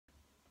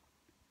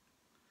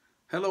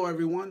Hello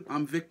everyone,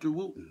 I'm Victor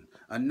Wooten,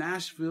 a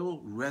Nashville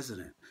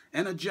resident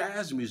and a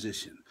jazz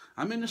musician.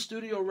 I'm in the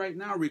studio right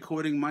now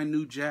recording my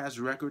new jazz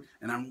record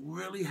and I'm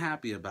really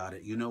happy about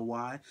it. You know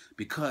why?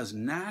 Because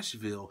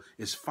Nashville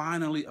is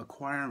finally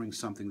acquiring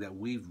something that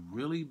we've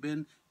really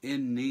been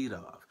in need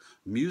of.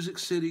 Music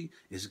City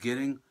is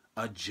getting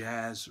a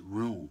jazz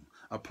room.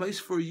 A place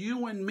for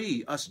you and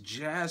me, us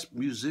jazz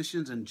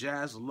musicians and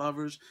jazz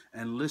lovers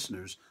and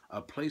listeners,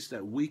 a place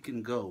that we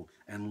can go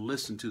and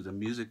listen to the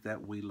music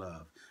that we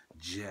love,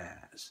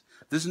 jazz.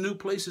 This new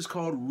place is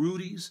called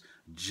Rudy's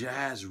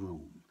Jazz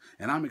Room,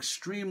 and I'm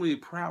extremely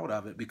proud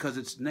of it because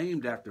it's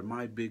named after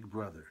my big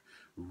brother,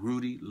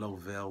 Rudy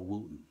Lovell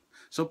Wooten.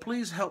 So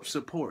please help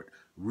support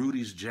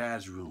Rudy's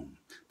Jazz Room,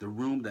 the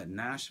room that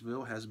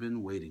Nashville has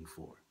been waiting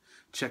for.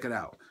 Check it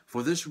out.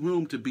 For this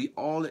room to be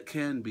all it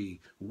can be,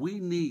 we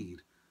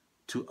need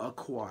to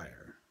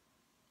acquire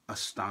a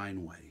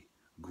Steinway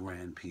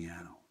grand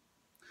piano.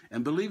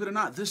 And believe it or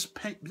not, this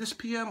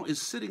piano is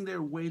sitting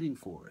there waiting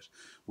for us.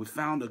 We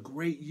found a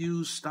great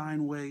used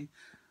Steinway,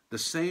 the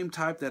same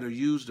type that are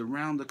used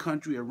around the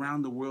country,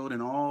 around the world,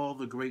 in all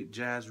the great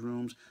jazz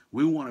rooms.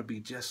 We want to be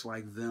just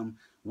like them.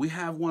 We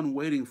have one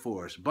waiting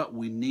for us, but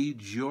we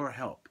need your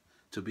help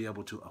to be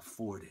able to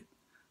afford it.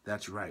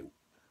 That's right.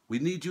 We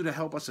need you to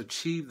help us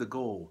achieve the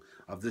goal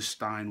of this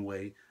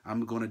Steinway.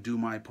 I'm going to do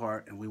my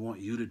part, and we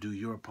want you to do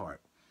your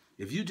part.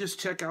 If you just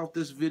check out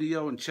this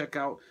video and check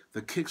out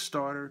the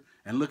Kickstarter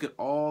and look at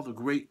all the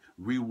great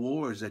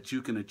rewards that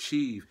you can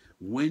achieve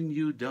when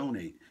you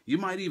donate, you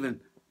might even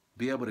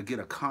be able to get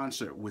a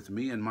concert with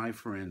me and my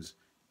friends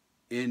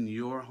in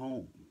your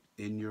home,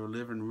 in your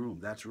living room.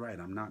 That's right,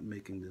 I'm not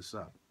making this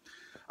up.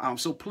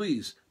 So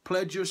please,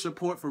 pledge your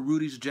support for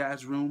Rudy's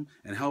Jazz Room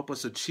and help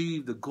us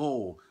achieve the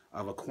goal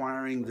of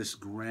acquiring this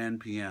grand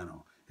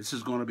piano. This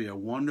is going to be a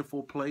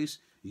wonderful place.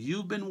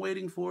 You've been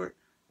waiting for it.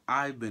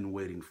 I've been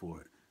waiting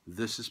for it.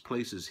 This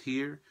place is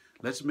here.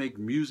 Let's make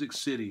Music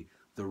City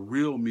the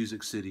real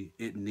Music City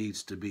it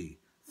needs to be.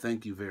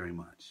 Thank you very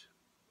much.